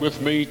With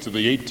me to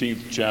the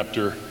 18th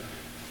chapter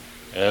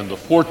and the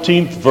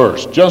 14th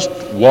verse, just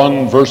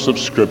one verse of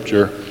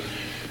Scripture,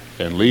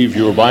 and leave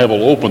your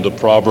Bible open to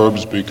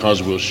Proverbs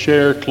because we'll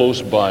share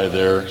close by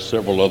there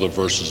several other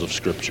verses of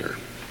Scripture.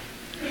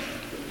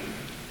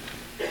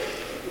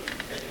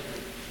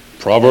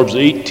 Proverbs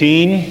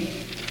 18,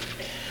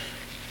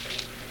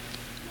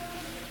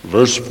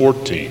 verse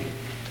 14.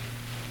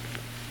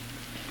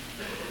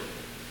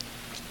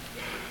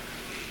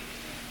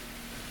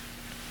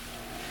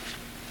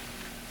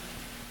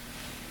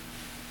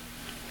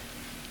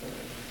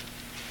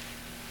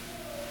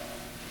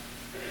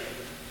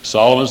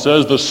 Solomon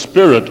says, "The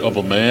spirit of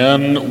a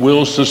man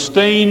will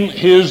sustain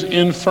his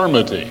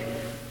infirmity,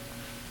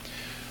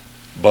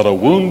 but a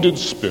wounded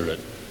spirit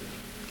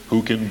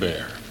who can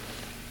bear?"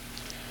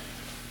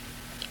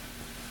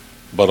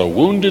 But a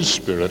wounded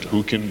spirit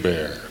who can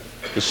bear?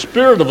 The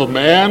spirit of a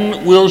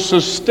man will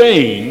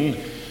sustain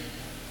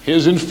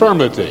his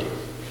infirmity.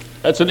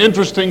 That's an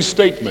interesting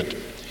statement.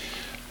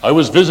 I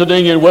was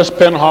visiting in West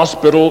Penn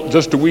Hospital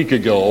just a week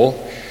ago,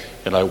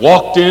 and I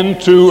walked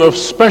into a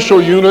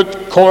special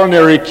unit,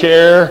 coronary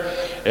care,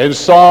 and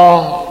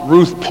saw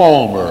Ruth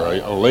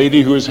Palmer, a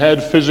lady who has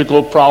had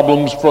physical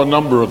problems for a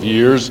number of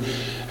years,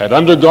 had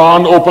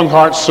undergone open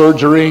heart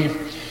surgery,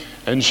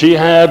 and she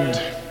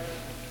had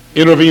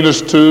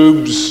intravenous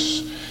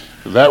tubes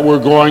that were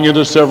going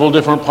into several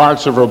different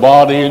parts of her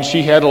body, and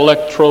she had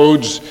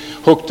electrodes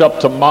hooked up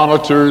to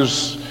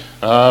monitors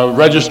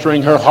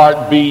registering her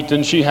heartbeat,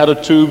 and she had a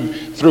tube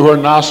through her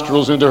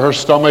nostrils into her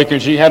stomach, and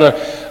she had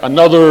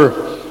another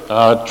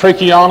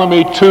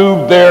tracheotomy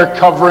tube there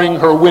covering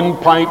her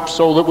windpipe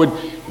so that would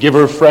give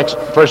her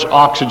fresh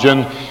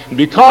oxygen. And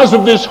because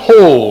of this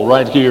hole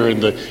right here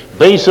in the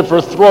base of her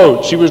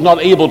throat, she was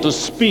not able to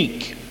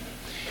speak.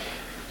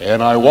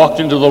 And I walked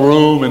into the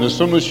room, and as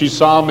soon as she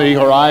saw me,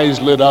 her eyes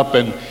lit up,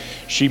 and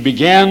she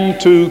began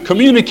to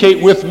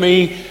communicate with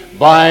me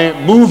by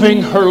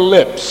moving her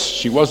lips.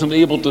 She wasn't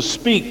able to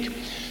speak,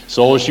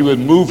 so she would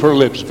move her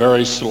lips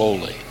very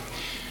slowly.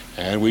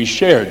 And we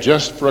shared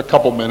just for a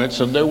couple minutes,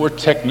 and there were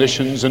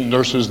technicians and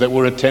nurses that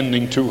were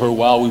attending to her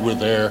while we were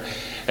there.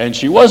 And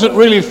she wasn't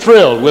really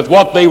thrilled with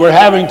what they were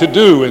having to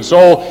do, and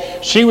so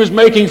she was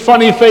making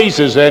funny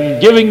faces and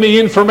giving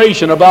me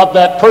information about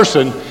that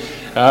person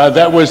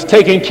that was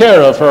taking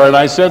care of her. And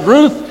I said,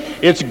 "Ruth,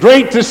 it's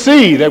great to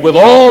see that with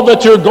all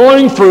that you're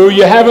going through,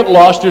 you haven't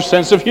lost your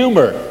sense of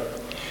humor."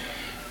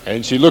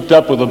 And she looked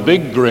up with a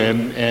big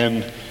grin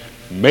and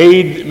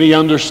made me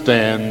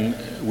understand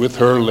with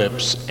her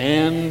lips,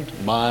 "And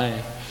my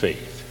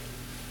faith."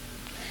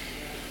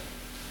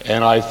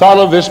 And I thought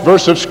of this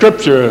verse of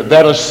Scripture,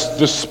 that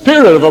the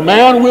spirit of a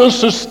man will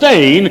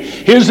sustain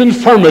his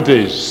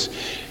infirmities.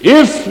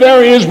 If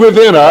there is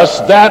within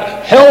us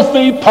that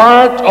healthy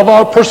part of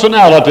our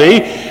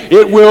personality,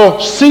 it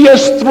will see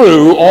us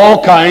through all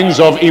kinds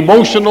of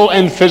emotional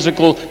and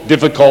physical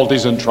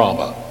difficulties and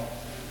trauma.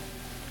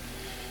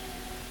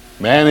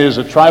 Man is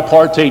a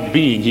tripartite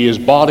being. He is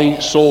body,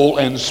 soul,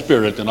 and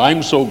spirit. And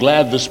I'm so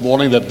glad this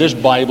morning that this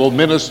Bible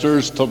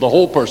ministers to the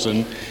whole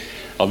person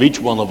of each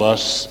one of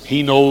us.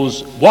 He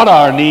knows what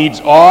our needs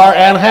are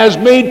and has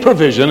made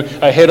provision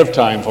ahead of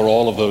time for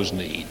all of those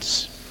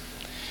needs.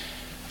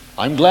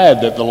 I'm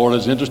glad that the Lord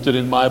is interested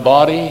in my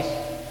body.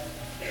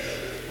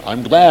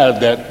 I'm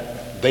glad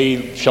that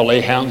they shall lay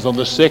hands on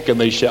the sick and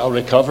they shall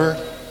recover.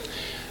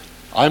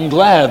 I'm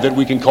glad that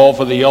we can call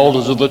for the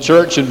elders of the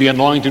church and be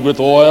anointed with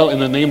oil in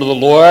the name of the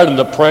Lord, and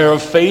the prayer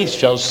of faith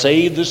shall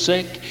save the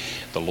sick.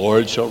 The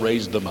Lord shall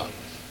raise them up.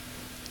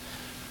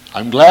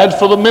 I'm glad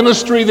for the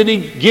ministry that he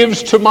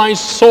gives to my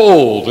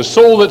soul. The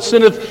soul that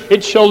sinneth,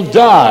 it shall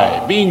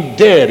die, being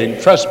dead in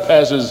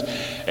trespasses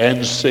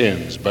and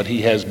sins. But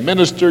he has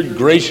ministered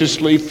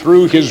graciously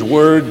through his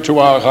word to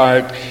our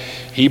heart.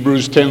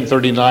 Hebrews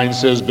 10:39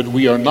 says, "But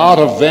we are not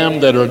of them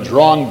that are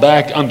drawn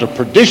back unto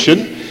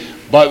perdition,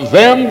 but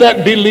them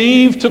that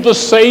believe to the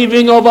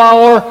saving of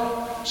our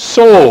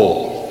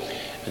soul."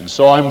 And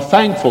so I'm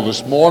thankful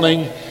this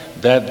morning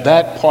that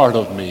that part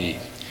of me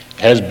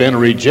has been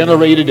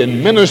regenerated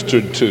and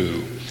ministered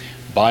to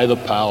by the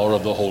power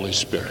of the Holy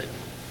Spirit.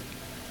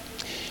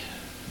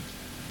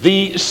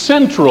 The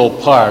central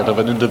part of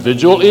an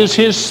individual is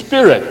his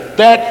spirit,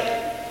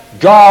 that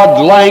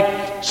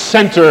God-like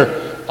center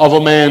of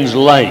a man's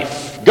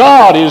life.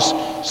 God is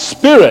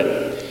spirit.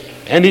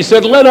 And he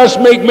said, "Let us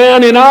make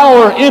man in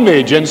our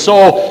image." And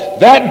so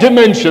that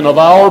dimension of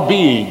our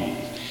being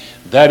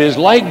that is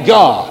like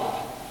God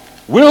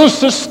will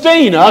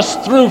sustain us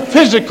through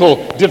physical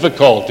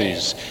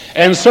difficulties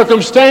and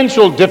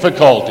circumstantial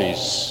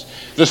difficulties.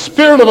 The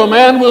spirit of a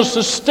man will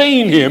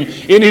sustain him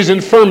in his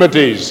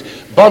infirmities,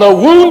 but a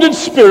wounded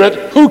spirit,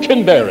 who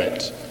can bear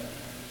it?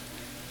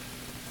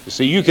 You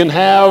see, you can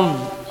have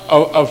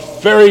a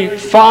very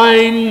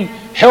fine,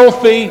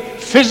 healthy,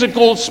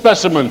 physical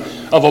specimen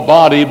of a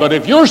body, but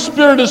if your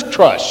spirit is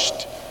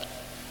crushed,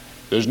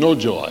 there's no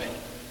joy,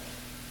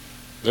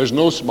 there's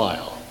no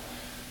smile,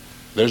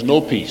 there's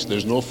no peace,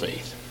 there's no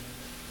faith.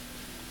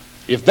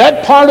 If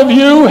that part of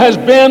you has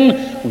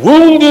been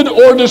wounded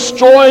or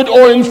destroyed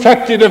or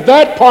infected, if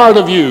that part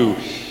of you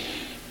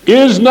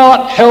is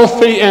not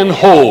healthy and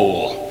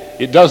whole,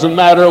 it doesn't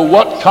matter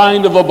what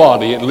kind of a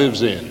body it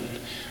lives in,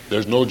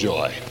 there's no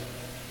joy.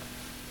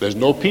 There's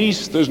no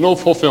peace, there's no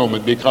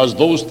fulfillment, because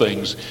those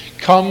things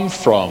come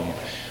from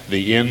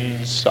the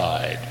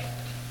inside.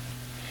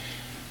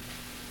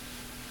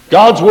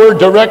 God's Word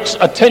directs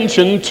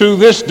attention to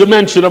this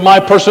dimension of my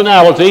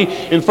personality.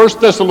 In 1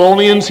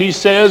 Thessalonians, he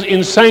says,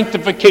 in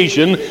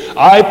sanctification,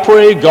 I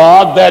pray,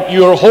 God, that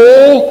your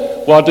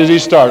whole, what does he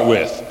start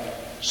with?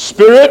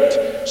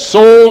 Spirit,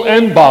 soul,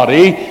 and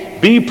body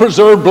be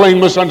preserved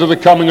blameless unto the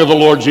coming of the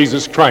Lord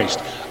Jesus Christ.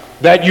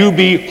 That you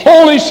be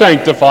wholly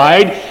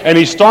sanctified, and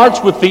he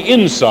starts with the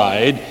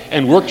inside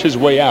and works his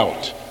way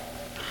out.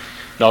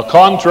 Now,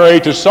 contrary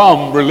to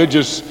some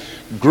religious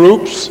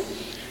groups,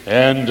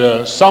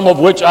 and some of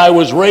which I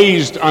was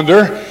raised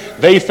under,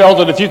 they felt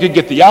that if you could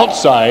get the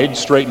outside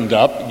straightened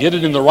up, get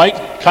it in the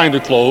right kind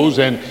of clothes,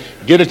 and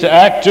get it to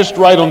act just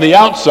right on the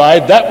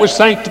outside, that was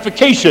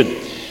sanctification.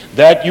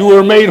 That you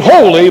were made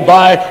holy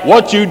by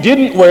what you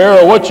didn't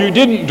wear or what you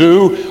didn't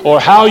do or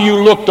how you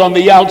looked on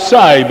the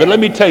outside. But let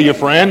me tell you,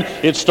 friend,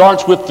 it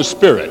starts with the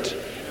Spirit.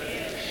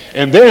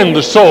 And then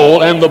the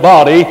soul and the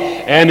body,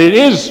 and it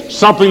is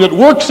something that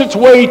works its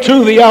way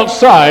to the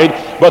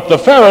outside. But the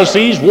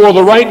Pharisees wore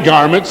the right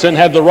garments and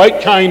had the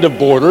right kind of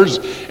borders,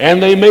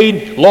 and they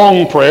made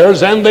long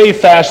prayers, and they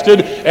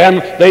fasted,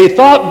 and they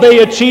thought they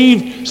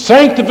achieved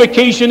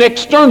sanctification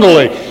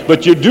externally.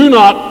 But you do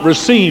not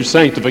receive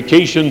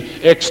sanctification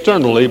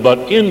externally, but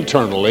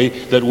internally,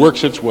 that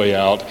works its way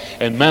out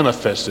and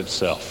manifests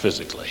itself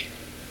physically.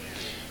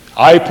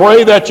 I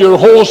pray that your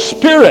whole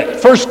spirit,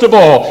 first of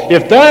all,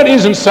 if that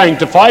isn't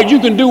sanctified, you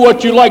can do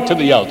what you like to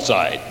the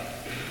outside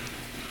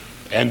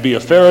and be a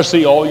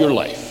Pharisee all your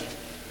life.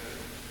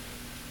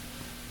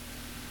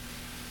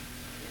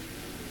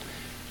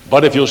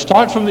 But if you'll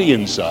start from the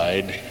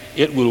inside,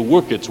 it will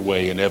work its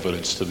way in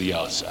evidence to the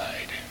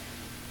outside.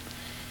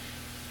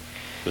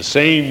 The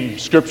same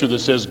scripture that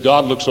says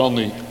God looks on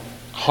the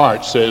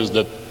heart says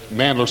that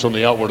man looks on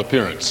the outward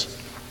appearance.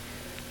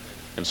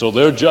 And so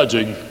they're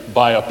judging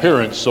by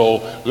appearance, so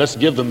let's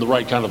give them the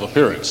right kind of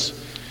appearance.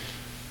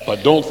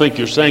 But don't think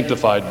you're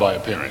sanctified by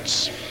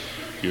appearance.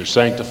 You're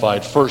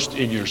sanctified first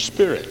in your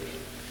spirit,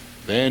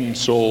 then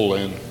soul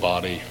and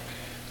body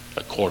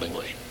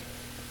accordingly.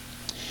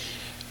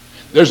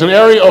 There's an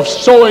area of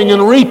sowing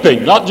and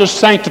reaping, not just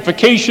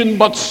sanctification,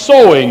 but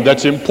sowing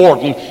that's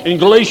important. In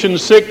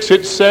Galatians 6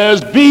 it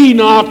says, be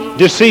not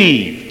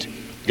deceived.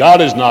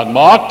 God is not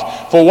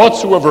mocked, for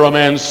whatsoever a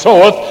man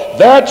soweth,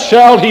 that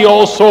shall he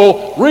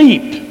also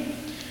reap.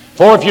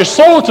 For if you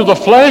sow to the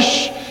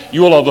flesh,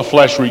 you will of the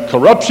flesh reap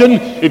corruption.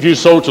 If you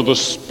sow to the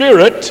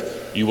Spirit,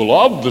 you will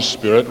of the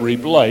Spirit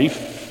reap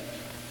life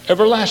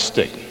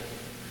everlasting.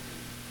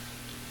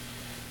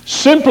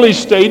 Simply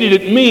stated,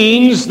 it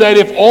means that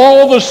if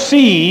all the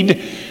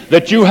seed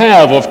that you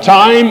have of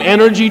time,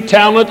 energy,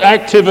 talent,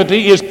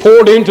 activity is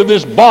poured into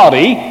this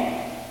body,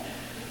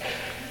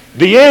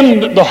 the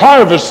end, the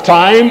harvest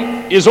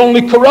time, is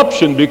only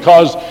corruption,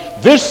 because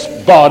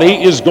this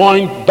body is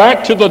going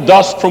back to the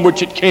dust from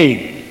which it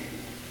came.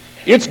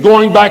 It's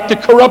going back to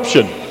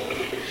corruption.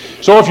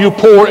 So if you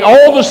pour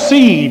all the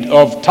seed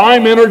of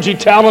time, energy,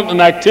 talent,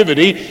 and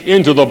activity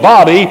into the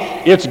body,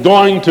 it's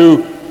going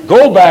to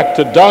go back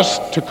to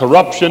dust, to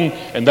corruption,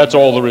 and that's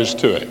all there is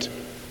to it.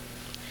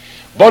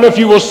 But if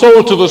you will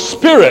sow to the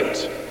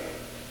Spirit,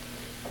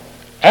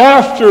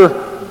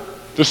 after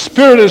the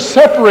Spirit is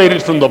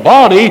separated from the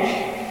body,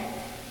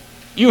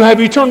 you have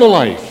eternal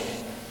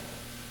life.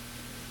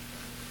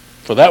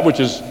 For that which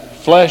is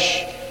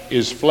flesh,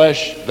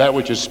 that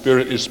which is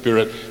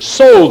spirit.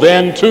 Sow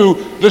then to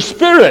the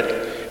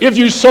Spirit. If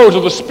you sow to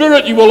the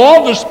Spirit, you will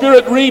of the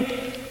Spirit reap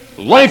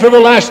life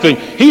everlasting.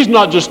 He's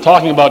not just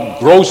talking about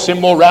gross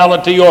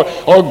immorality or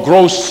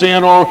gross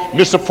sin or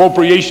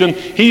misappropriation.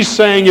 He's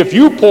saying if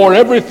you pour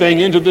everything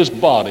into this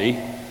body,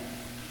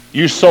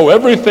 you sow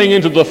everything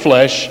into the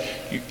flesh,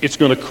 it's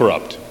going to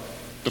corrupt.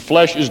 The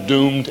flesh is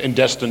doomed and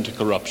destined to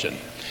corruption.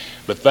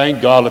 But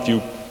thank God, if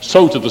you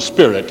sow to the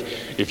Spirit,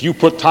 if you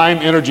put time,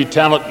 energy,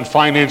 talent, and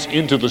finance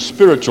into the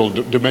spiritual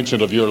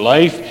dimension of your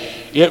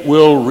life, it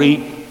will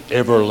reap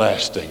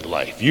everlasting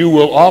life. You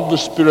will of the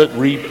Spirit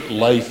reap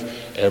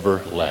life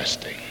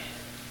everlasting.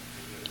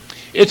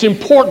 It's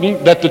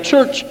important that the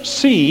church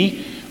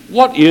see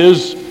what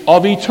is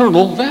of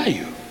eternal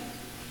value.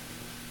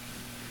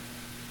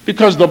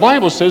 Because the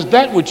Bible says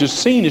that which is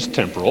seen is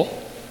temporal,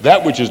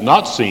 that which is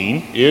not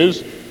seen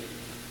is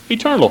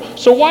eternal.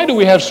 So why do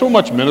we have so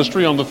much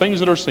ministry on the things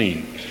that are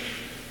seen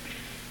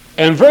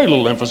and very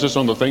little emphasis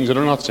on the things that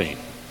are not seen?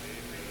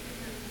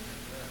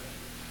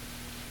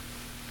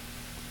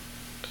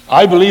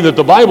 I believe that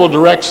the Bible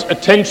directs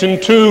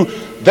attention to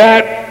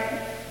that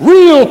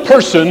real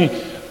person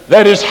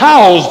that is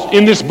housed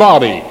in this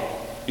body.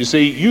 You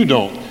see, you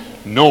don't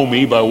know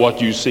me by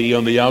what you see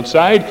on the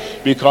outside,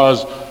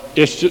 because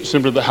it's just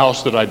simply the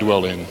house that I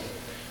dwell in.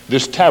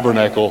 This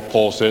tabernacle,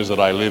 Paul says, that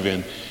I live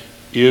in,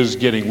 is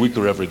getting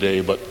weaker every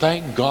day, but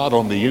thank God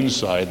on the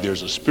inside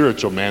there's a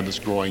spiritual man that's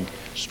growing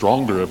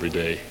stronger every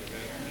day.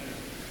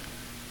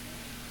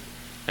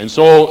 And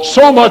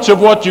so much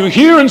of what you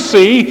hear and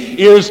see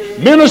is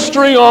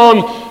ministry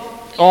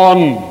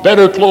on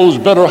better clothes,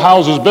 better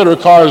houses, better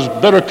cars,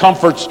 better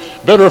comforts,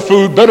 better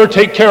food, better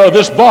take care of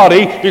this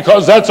body,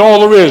 because that's all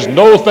there is.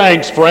 No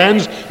thanks,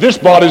 friends. This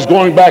body's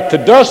going back to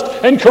dust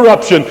and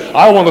corruption.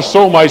 I want to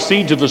sow my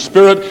seed to the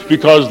Spirit,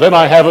 because then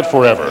I have it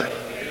forever.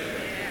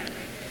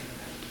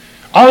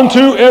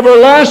 Unto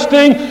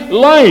everlasting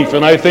life.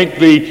 And I think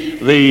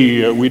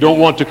we don't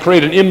want to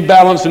create an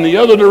imbalance in the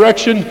other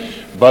direction,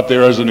 but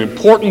there is an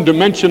important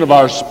dimension of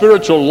our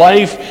spiritual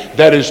life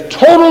that is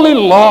totally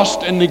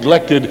lost and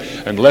neglected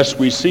unless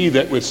we see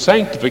that with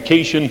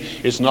sanctification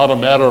it's not a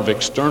matter of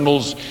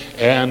externals,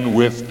 and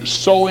with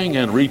sowing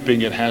and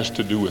reaping it has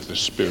to do with the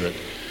Spirit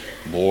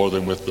more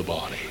than with the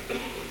body.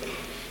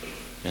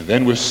 And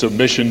then with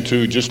submission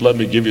to, just let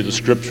me give you the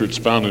scripture, it's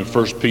found in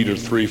 1 Peter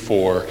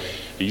 3:4.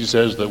 He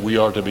says that we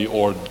are to be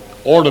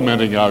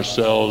ornamenting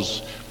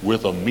ourselves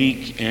with a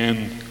meek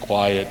and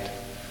quiet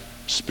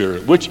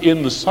spirit, which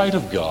in the sight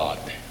of God,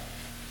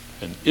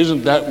 and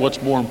isn't that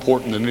what's more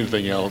important than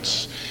anything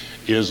else,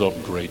 is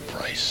of great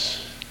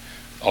price,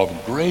 of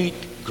great,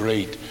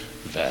 great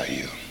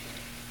value.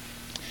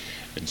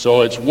 And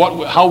so it's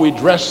how we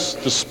dress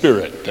the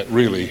Spirit that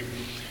really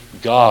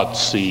God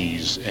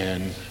sees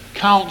and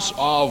counts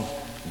of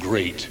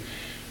great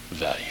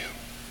value.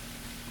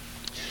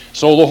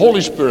 So the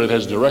Holy Spirit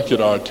has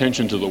directed our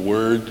attention to the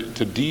Word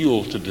to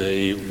deal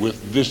today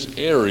with this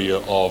area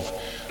of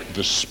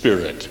the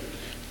Spirit.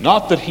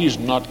 Not that He's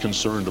not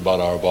concerned about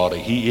our body.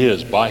 He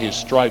is. By His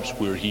stripes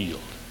we're healed.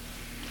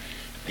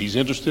 He's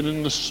interested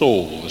in the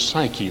soul, the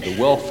psyche,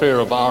 the welfare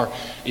of our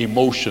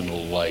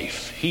emotional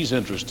life. He's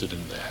interested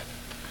in that.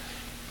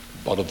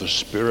 But of the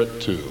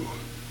Spirit too,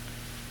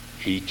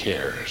 He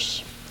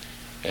cares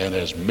and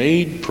has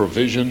made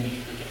provision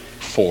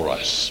for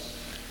us.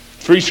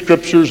 3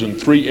 scriptures and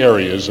 3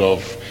 areas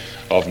of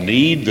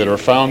need that are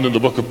found in the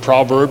book of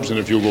Proverbs. And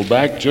if you'll go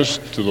back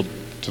just to the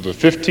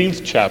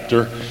 15th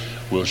chapter,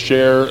 we'll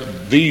share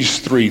these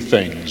 3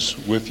 things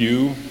with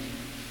you.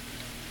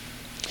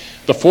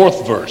 The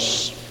 4th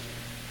verse,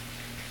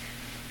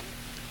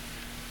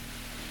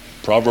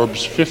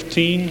 Proverbs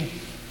 15.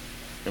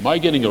 Am I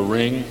getting a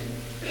ring?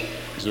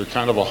 Is there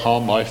kind of a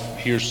hum? I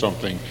hear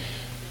something,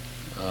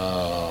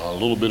 a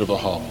little bit of a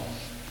hum.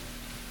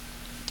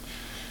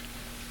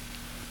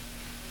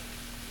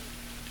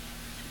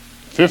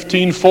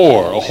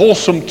 15:4, a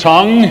wholesome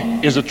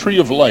tongue is a tree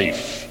of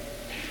life,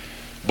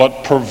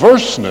 but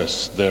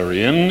perverseness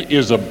therein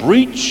is a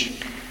breach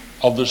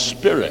of the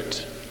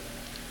spirit.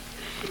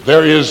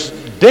 There is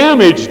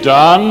damage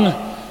done,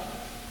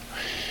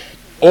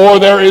 or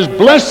there is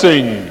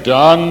blessing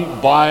done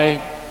by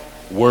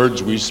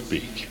words we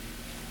speak.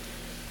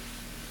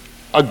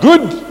 A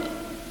good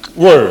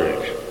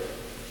word,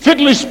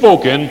 fitly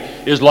spoken,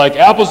 is like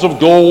apples of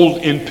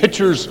gold in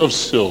pitchers of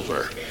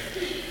silver.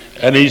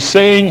 And he's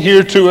saying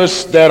here to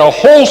us that a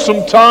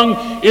wholesome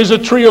tongue is a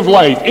tree of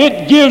life.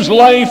 It gives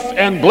life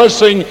and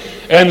blessing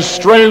and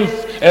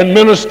strength and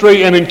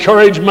ministry and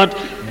encouragement,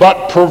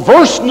 but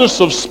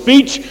perverseness of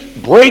speech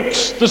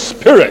breaks the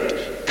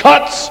spirit,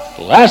 cuts,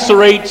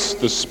 lacerates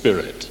the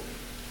spirit.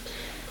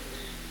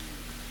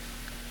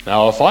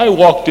 Now, if I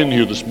walked in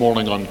here this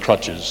morning on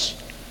crutches,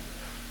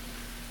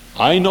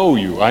 I know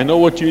you. I know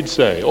what you'd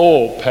say.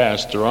 Oh,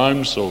 Pastor,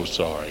 I'm so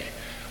sorry.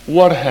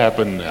 What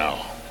happened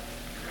now?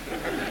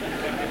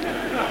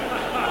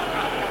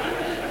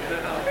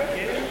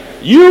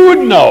 You would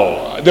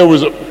know there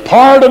was a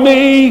part of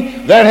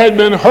me that had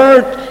been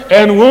hurt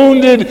and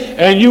wounded,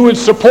 and you would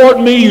support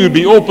me. You'd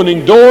be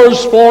opening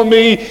doors for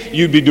me.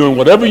 You'd be doing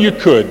whatever you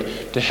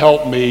could to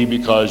help me,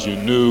 because you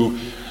knew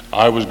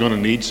I was going to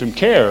need some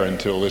care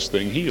until this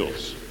thing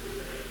heals.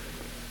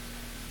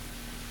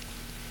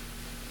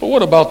 But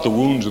what about the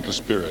wounds of the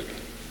Spirit?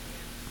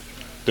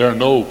 There are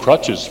no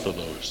crutches for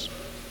those.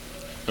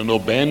 There are no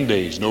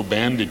band-aids, no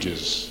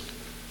bandages.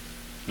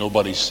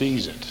 Nobody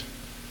sees it.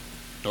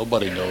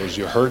 Nobody knows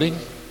you're hurting.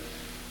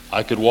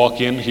 I could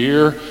walk in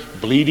here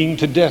bleeding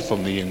to death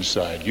on the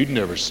inside. You'd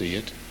never see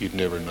it. You'd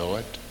never know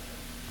it.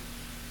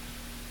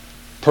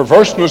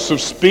 Perverseness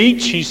of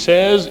speech, he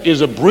says,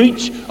 is a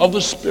breach of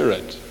the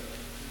Spirit.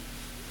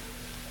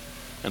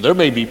 And there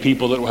may be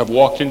people that have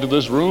walked into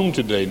this room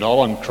today, not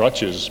on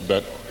crutches,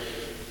 but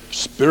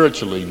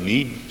spiritually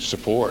need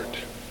support.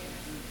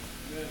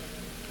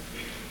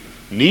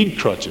 Need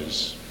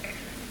crutches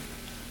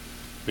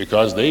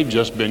because they've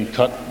just been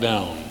cut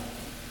down.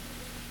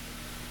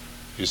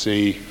 You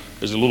see,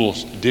 there's a little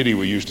ditty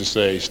we used to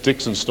say,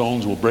 sticks and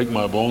stones will break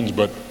my bones,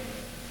 but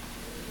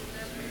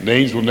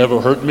names will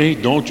never hurt me.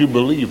 Don't you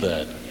believe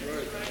that?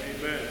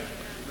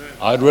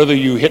 I'd rather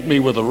you hit me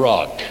with a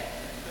rock.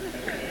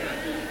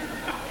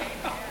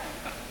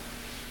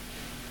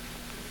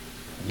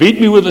 Beat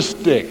me with a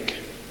stick,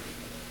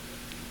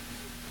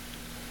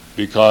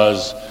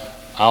 because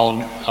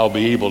I'll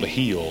be able to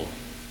heal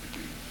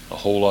a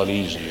whole lot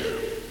easier.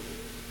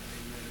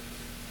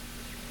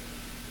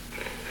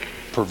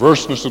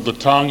 Perverseness of the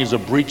tongue is a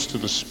breach to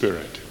the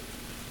spirit.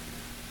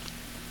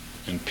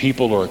 And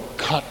people are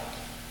cut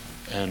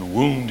and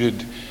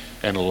wounded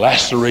and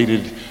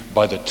lacerated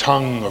by the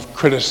tongue of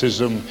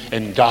criticism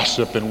and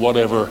gossip and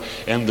whatever,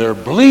 and they're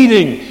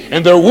bleeding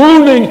and they're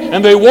wounding,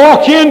 and they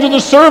walk into the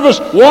service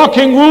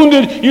walking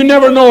wounded. You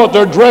never know it.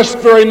 They're dressed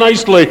very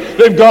nicely.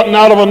 They've gotten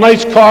out of a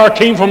nice car,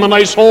 came from a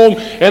nice home,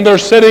 and they're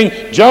sitting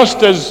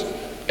just as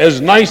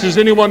nice as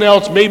anyone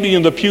else, maybe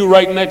in the pew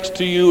right next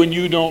to you, and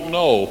you don't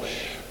know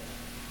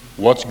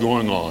what's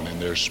going on in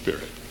their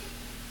spirit.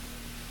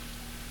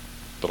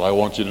 But I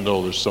want you to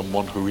know there's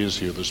someone who is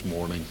here this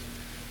morning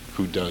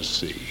who does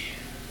see.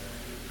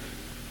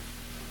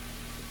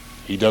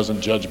 He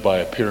doesn't judge by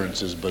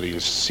appearances, but he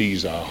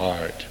sees our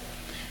heart.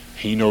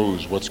 He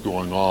knows what's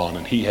going on,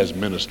 and he has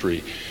ministry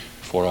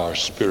for our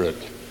spirit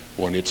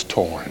when it's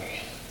torn.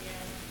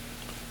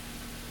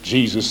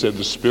 Jesus said,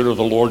 "The Spirit of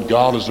the Lord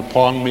God is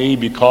upon me,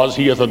 because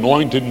he hath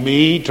anointed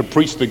me to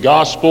preach the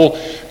gospel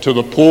to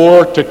the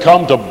poor, to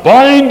come to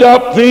bind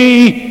up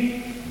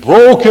the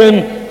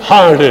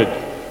broken-hearted."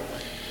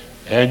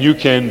 And you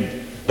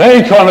can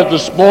bank on it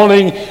this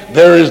morning.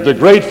 There is the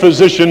great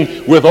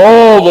physician with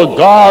all the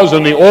gauze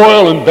and the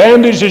oil and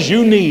bandages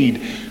you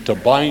need to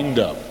bind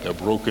up the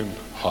broken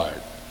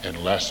heart and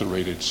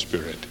lacerated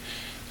spirit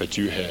that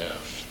you have.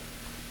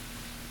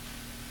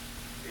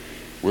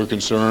 We're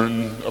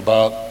concerned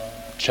about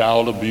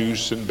child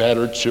abuse and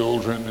battered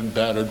children and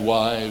battered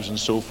wives and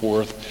so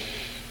forth.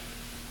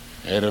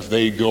 And if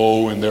they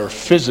go and they're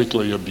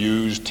physically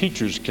abused,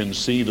 teachers can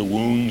see the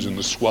wounds and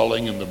the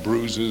swelling and the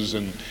bruises,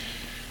 and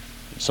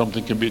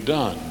something can be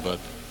done. But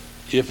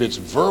if it's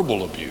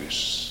verbal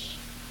abuse,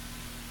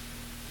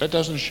 that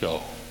doesn't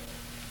show.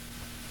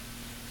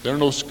 There are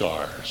no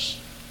scars.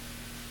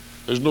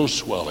 There's no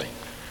swelling.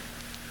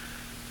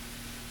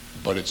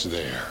 But it's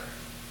there.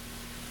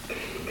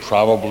 It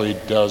probably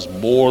does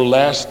more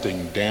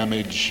lasting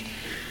damage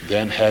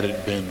than had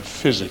it been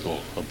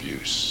physical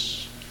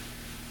abuse.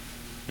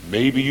 And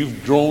maybe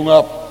you've grown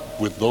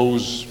up with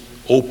those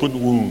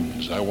open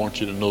wounds. I want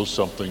you to know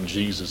something.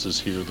 Jesus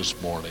is here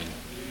this morning.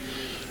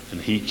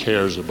 And he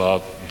cares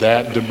about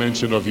that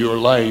dimension of your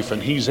life,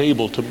 and he's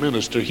able to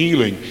minister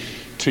healing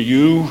to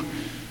you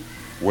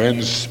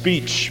when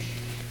speech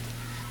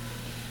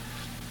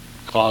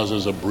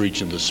causes a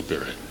breach in the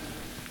spirit.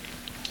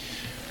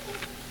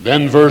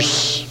 Then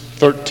verse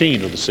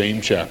 13 of the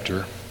same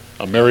chapter,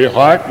 "A merry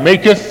heart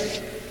maketh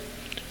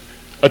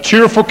a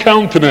cheerful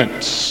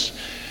countenance,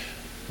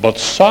 but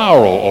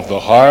sorrow of the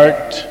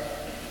heart,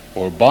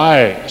 or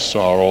by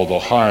sorrow of the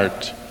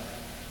heart,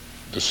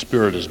 the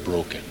spirit is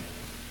broken."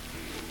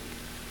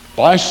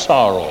 By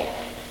sorrow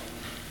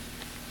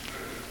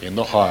in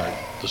the heart,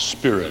 the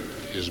spirit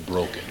is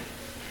broken.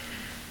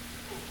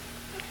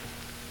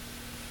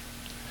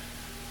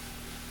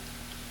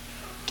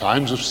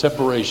 Times of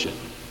separation,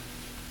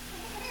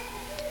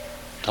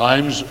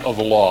 times of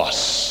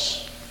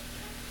loss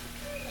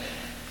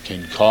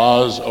can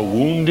cause a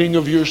wounding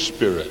of your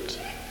spirit.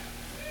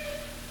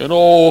 And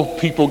all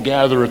people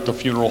gather at the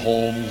funeral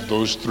home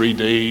those 3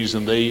 days,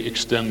 and they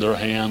extend their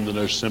hand and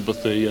their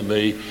sympathy, and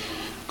they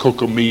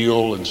cook a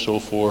meal and so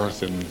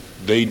forth, and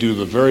they do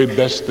the very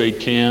best they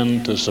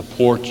can to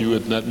support you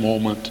at that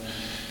moment.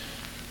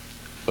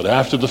 But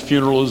after the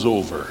funeral is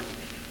over,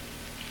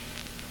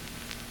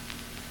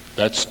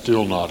 that's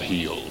still not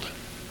healed.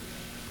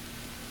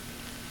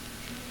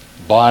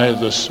 By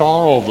the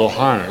sorrow of the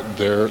heart,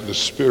 there the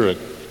spirit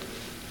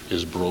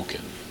is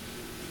broken.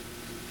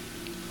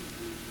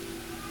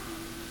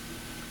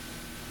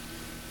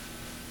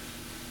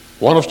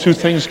 One of two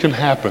things can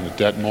happen at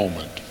that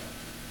moment.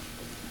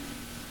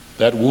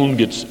 That wound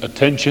gets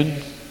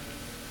attention,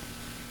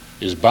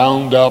 is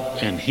bound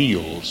up and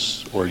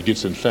heals, or it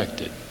gets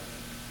infected.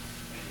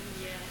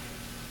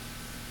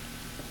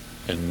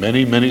 And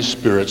many, many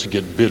spirits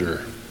get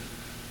bitter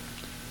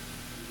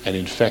and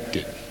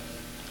infected.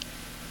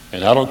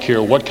 And I don't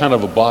care what kind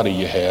of a body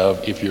you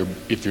have, if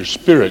your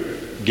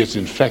spirit gets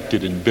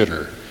infected and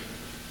bitter,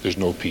 there's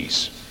no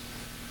peace.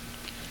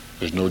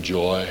 There's no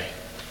joy.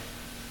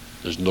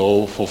 There's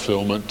no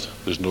fulfillment.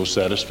 There's no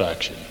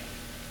satisfaction.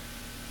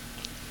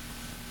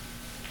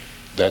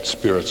 That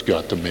spirit's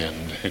got to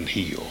mend and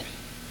heal.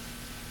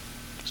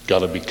 It's got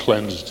to be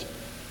cleansed,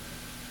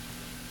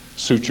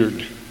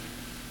 sutured,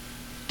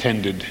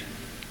 tended,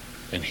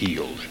 and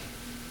healed.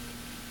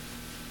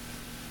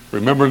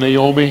 Remember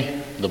Naomi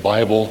in the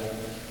Bible?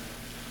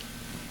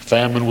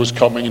 Famine was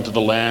coming into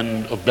the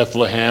land of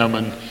Bethlehem,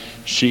 and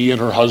she and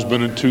her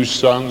husband and 2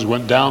 sons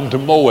went down to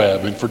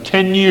Moab, and for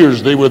 10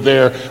 years they were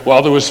there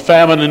while there was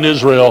famine in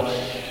Israel.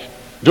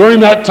 During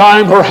that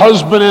time, her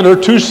husband and her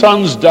 2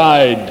 sons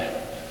died.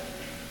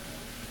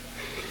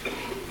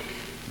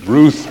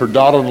 Ruth, her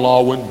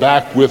daughter-in-law, went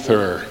back with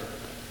her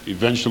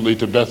eventually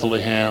to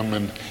Bethlehem,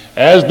 and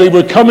as they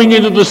were coming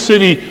into the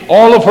city,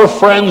 all of her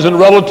friends and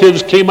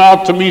relatives came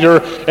out to meet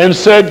her and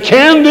said,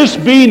 "Can this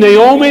be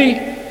Naomi?"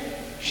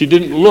 She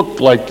didn't look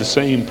like the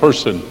same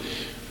person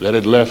that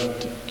had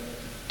left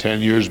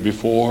 10 years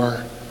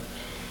before.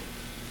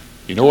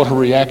 You know what her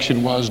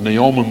reaction was?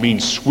 Naomi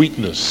means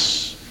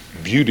sweetness,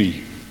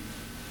 beauty,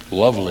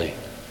 lovely.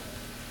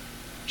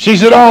 She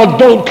said, "Oh,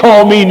 don't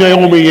call me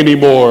Naomi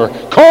anymore.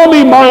 Call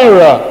me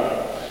Myra.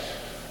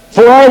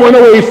 For I went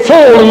away full,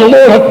 and the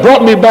Lord hath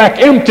brought me back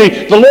empty.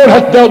 The Lord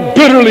hath dealt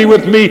bitterly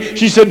with me."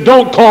 She said,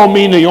 "Don't call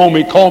me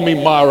Naomi. Call me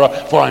Myra,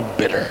 for I'm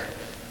bitter.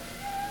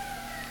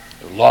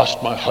 I've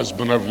lost my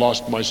husband. I've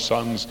lost my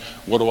sons.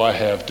 What do I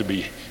have to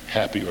be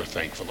happy or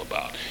thankful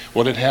about?"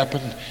 What had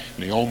happened?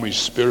 Naomi's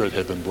spirit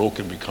had been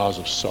broken because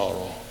of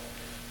sorrow,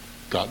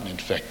 gotten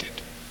infected.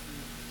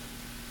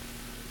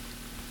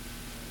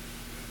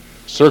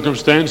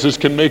 Circumstances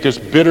can make us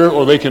bitter,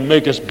 or they can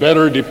make us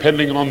better,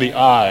 depending on the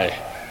eye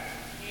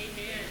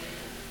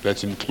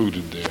that's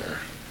included there.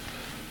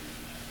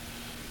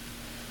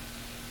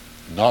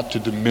 Not to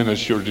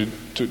diminish or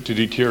to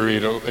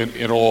deteriorate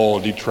at all,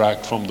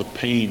 detract from the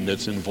pain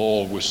that's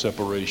involved with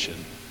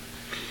separation.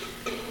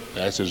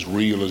 That's as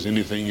real as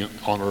anything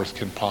on earth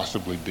can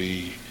possibly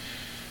be.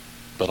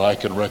 But I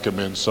can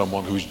recommend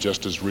someone who's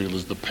just as real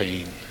as the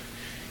pain,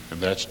 and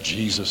that's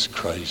Jesus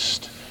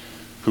Christ,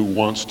 who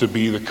wants to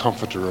be the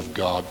comforter of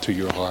God to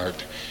your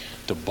heart,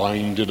 to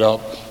bind it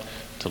up,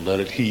 to let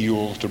it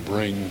heal, to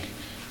bring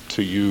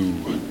to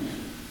you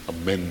a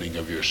mending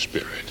of your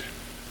spirit.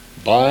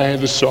 By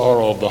the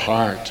sorrow of the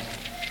heart,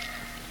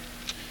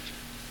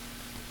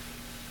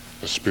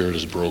 the spirit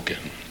is broken.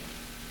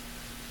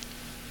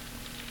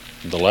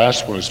 The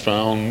last one is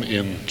found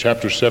in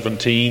chapter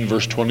 17,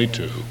 verse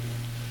 22.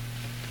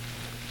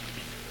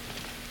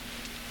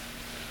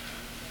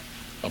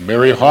 "A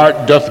merry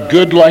heart doth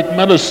good like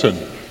medicine,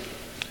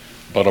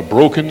 but a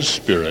broken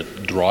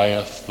spirit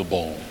drieth the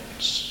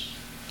bones."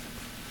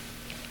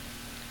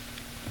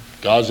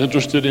 God's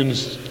interested in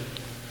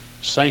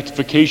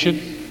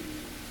sanctification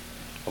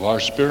of our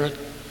spirit.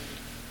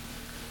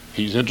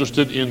 He's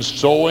interested in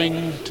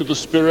sowing to the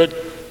Spirit.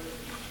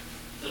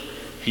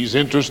 He's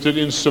interested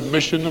in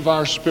submission of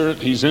our spirit.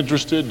 He's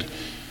interested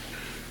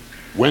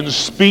when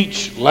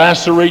speech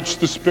lacerates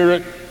the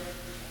spirit.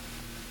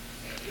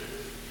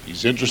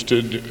 He's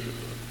interested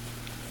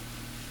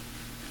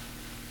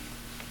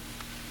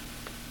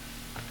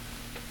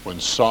when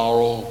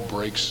sorrow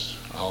breaks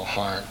our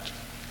heart,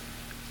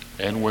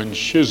 and when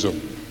schism,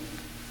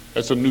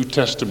 that's a New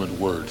Testament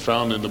word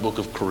found in the book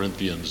of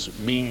Corinthians,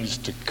 means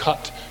to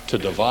cut, to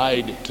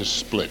divide, to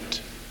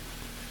split.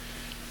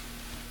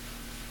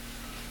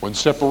 When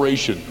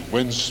separation,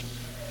 when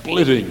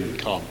splitting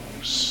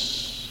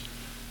comes,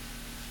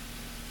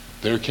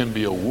 there can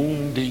be a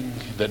wounding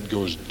that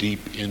goes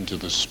deep into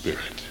the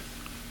spirit,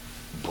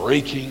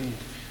 breaking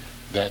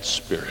that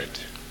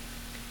spirit.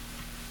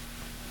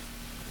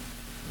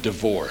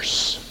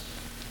 Divorce.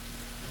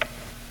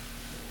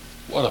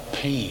 What a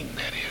pain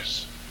that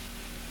is.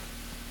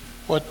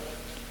 What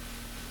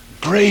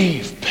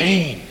grave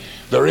pain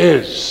there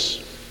is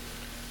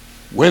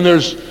when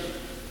there's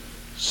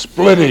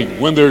splitting,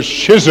 when there's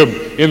schism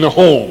in the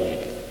home.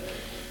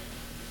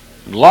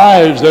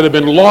 Lives that have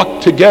been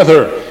locked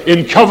together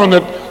in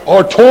covenant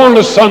or torn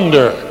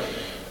asunder.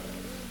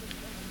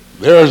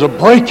 There is a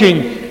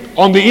breaking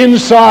on the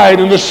inside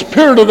in the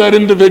spirit of that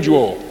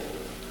individual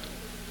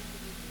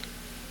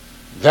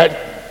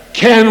that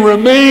can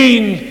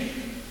remain,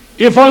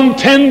 if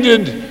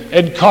untended,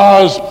 and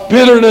cause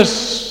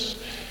bitterness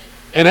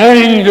and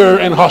anger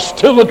and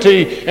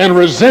hostility and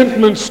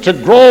resentments to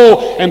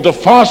grow and to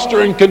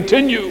foster and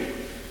continue.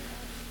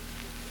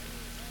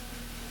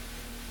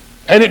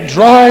 And it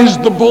dries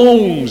the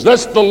bones.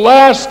 That's the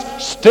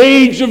last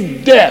stage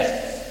of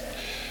death.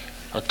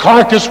 A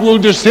carcass will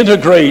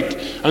disintegrate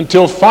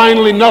until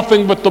finally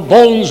nothing but the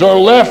bones are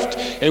left,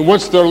 and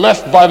once they're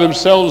left by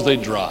themselves, they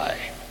dry.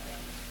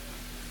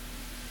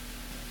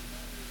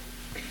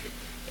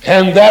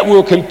 And that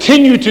will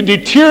continue to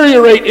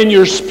deteriorate in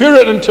your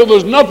spirit until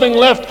there's nothing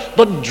left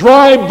but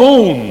dry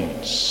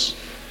bones,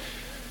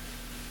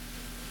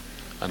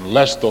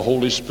 unless the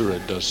Holy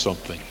Spirit does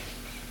something.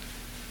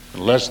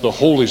 Unless the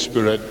Holy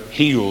Spirit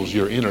heals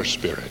your inner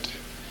spirit,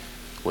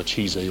 which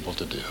He's able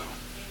to do.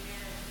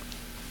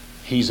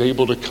 He's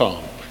able to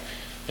come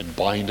and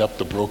bind up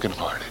the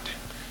brokenhearted.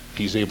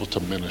 He's able to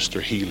minister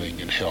healing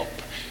and help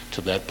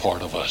to that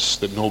part of us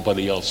that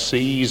nobody else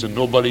sees and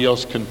nobody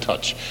else can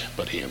touch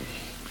but Him.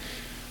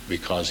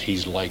 Because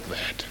He's like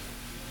that.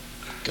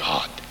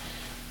 God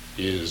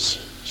is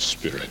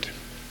Spirit.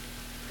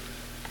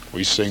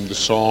 We sing the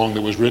song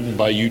that was written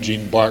by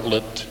Eugene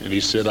Bartlett, and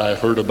he said, "I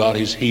heard about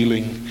His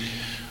healing,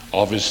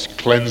 of His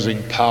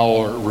cleansing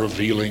power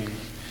revealing,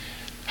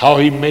 how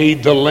He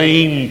made the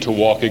lame to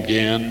walk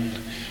again,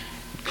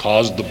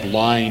 caused the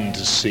blind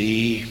to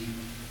see.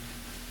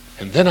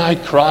 And then I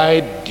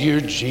cried,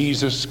 'Dear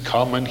Jesus,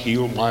 come and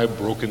heal my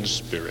broken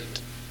spirit.'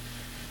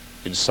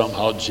 And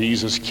somehow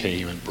Jesus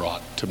came and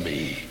brought to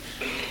me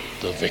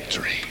the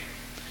victory.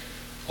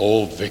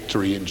 Oh,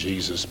 victory in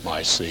Jesus,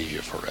 my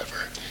Savior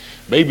forever."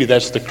 Maybe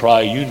that's the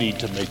cry you need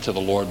to make to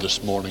the Lord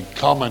this morning.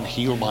 Come and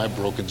heal my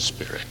broken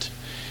spirit.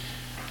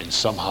 And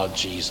somehow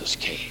Jesus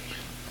came,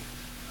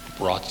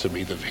 brought to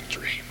me the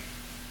victory.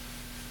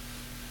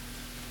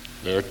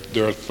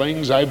 There are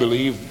things, I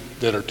believe,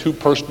 that are too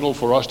personal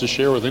for us to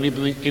share with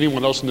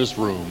anyone else in this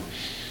room,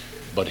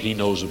 but he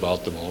knows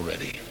about them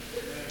already.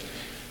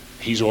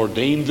 He's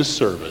ordained the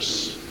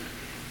service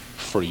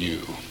for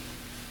you.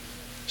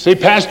 Say,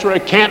 Pastor, I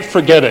can't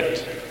forget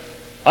it.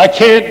 I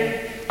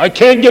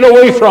can't get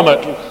away from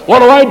it. What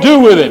do I do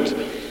with it?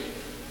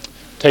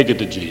 Take it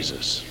to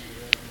Jesus.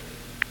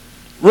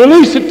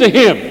 Release it to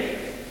him.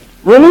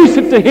 Release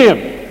it to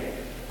him.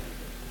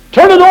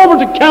 Turn it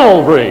over to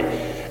Calvary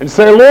and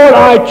say, Lord,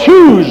 I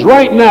choose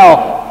right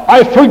now.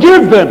 I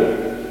forgive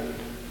them.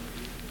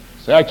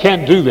 Say, I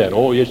can't do that.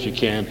 Oh, yes, you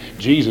can.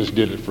 Jesus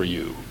did it for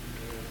you.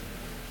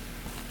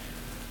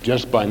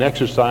 Just by an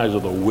exercise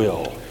of the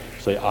will.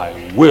 Say,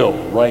 I will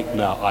right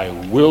now. I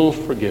will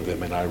forgive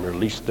them, and I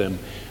release them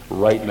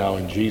right now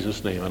in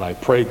Jesus' name. And I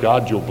pray,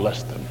 God, you'll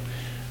bless them.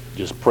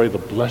 Just pray the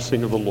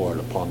blessing of the Lord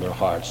upon their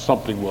hearts.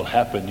 Something will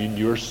happen in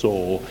your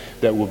soul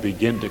that will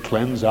begin to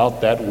cleanse out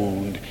that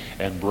wound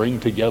and bring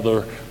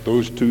together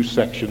those two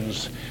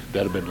sections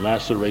that have been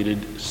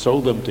lacerated,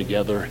 sew them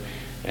together,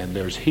 and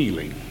there's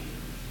healing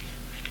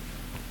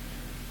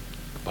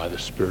by the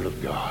Spirit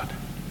of God.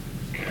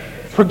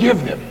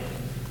 Forgive them.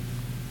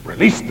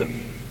 Release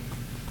them.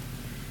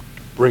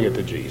 Bring it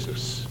to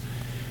Jesus.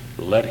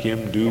 Let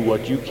him do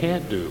what you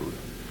can't do.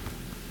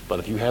 But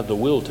if you have the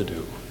will to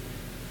do,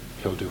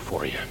 he'll do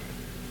for you.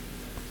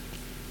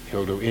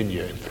 He'll do in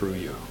you and through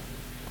you.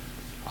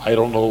 I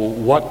don't know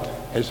what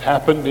has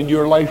happened in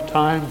your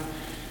lifetime,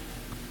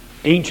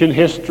 ancient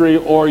history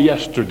or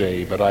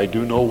yesterday, but I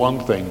do know one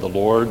thing. The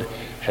Lord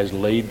has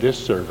laid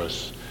this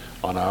service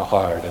on our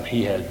heart, and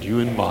he had you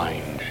in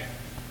mind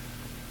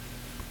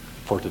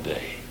for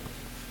today.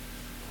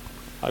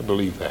 I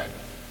believe that.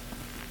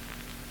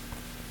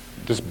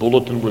 This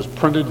bulletin was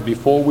printed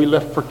before we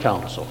left for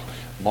council.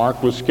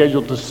 Mark was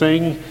scheduled to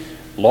sing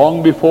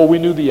long before we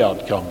knew the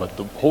outcome, but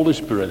the Holy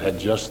Spirit had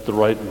just the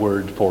right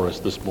word for us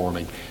this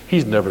morning.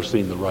 He's never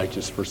seen the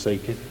righteous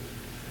forsaken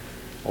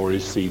or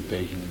his seed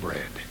begging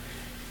bread.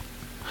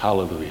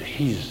 Hallelujah.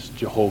 He's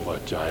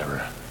Jehovah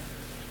Jireh.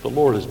 The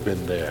Lord has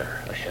been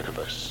there ahead of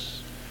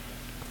us.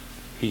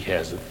 He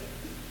has it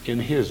in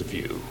his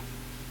view.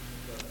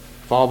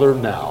 Father,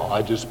 now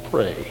I just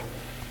pray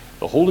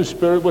the Holy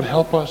Spirit would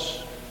help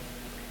us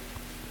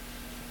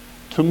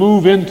to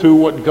move into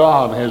what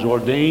God has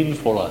ordained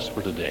for us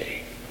for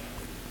today.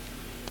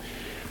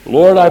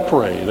 Lord, I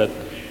pray that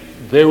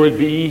there would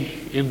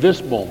be in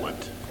this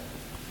moment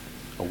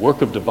a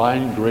work of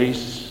divine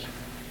grace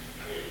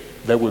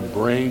that would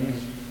bring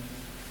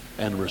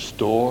and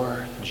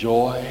restore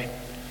joy,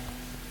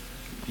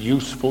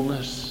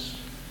 usefulness,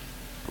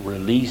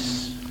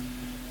 release.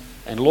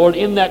 And Lord,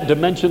 in that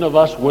dimension of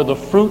us where the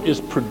fruit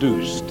is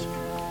produced,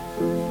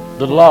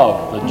 the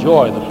love, the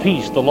joy, the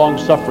peace, the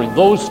long-suffering,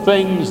 those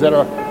things they're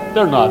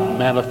not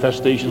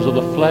manifestations of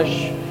the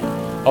flesh,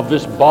 of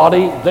this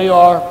body. They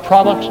are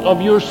products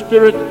of your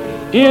Spirit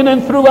in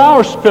and through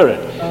our spirit.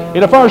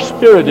 And if our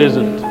spirit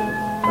isn't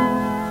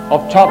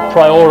of top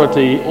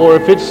priority, or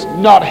if it's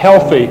not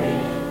healthy,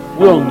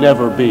 we'll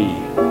never be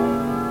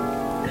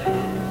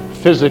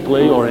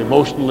physically or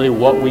emotionally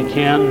what we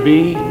can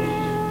be.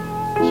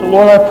 So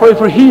Lord, I pray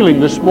for healing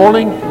this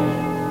morning,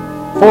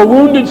 for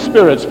wounded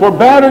spirits, for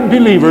battered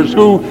believers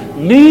who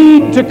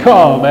need to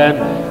come, and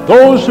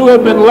those who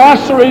have been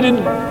lacerated,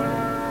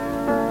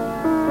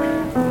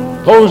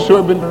 those who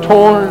have been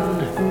torn.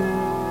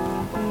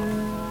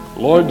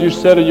 Lord, you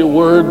said in your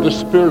word, the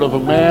spirit of a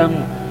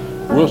man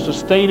will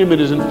sustain him in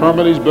his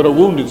infirmities, but a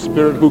wounded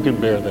spirit, who can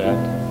bear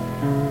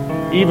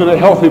that? Even a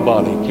healthy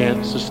body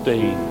can't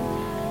sustain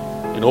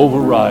and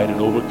override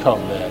and overcome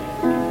that,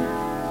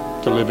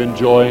 to live in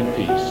joy and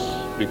peace,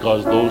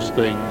 because those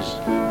things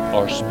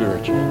are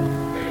spiritual.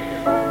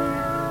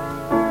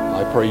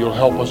 I pray you'll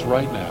help us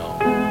right now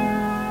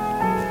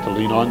to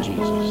lean on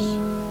Jesus.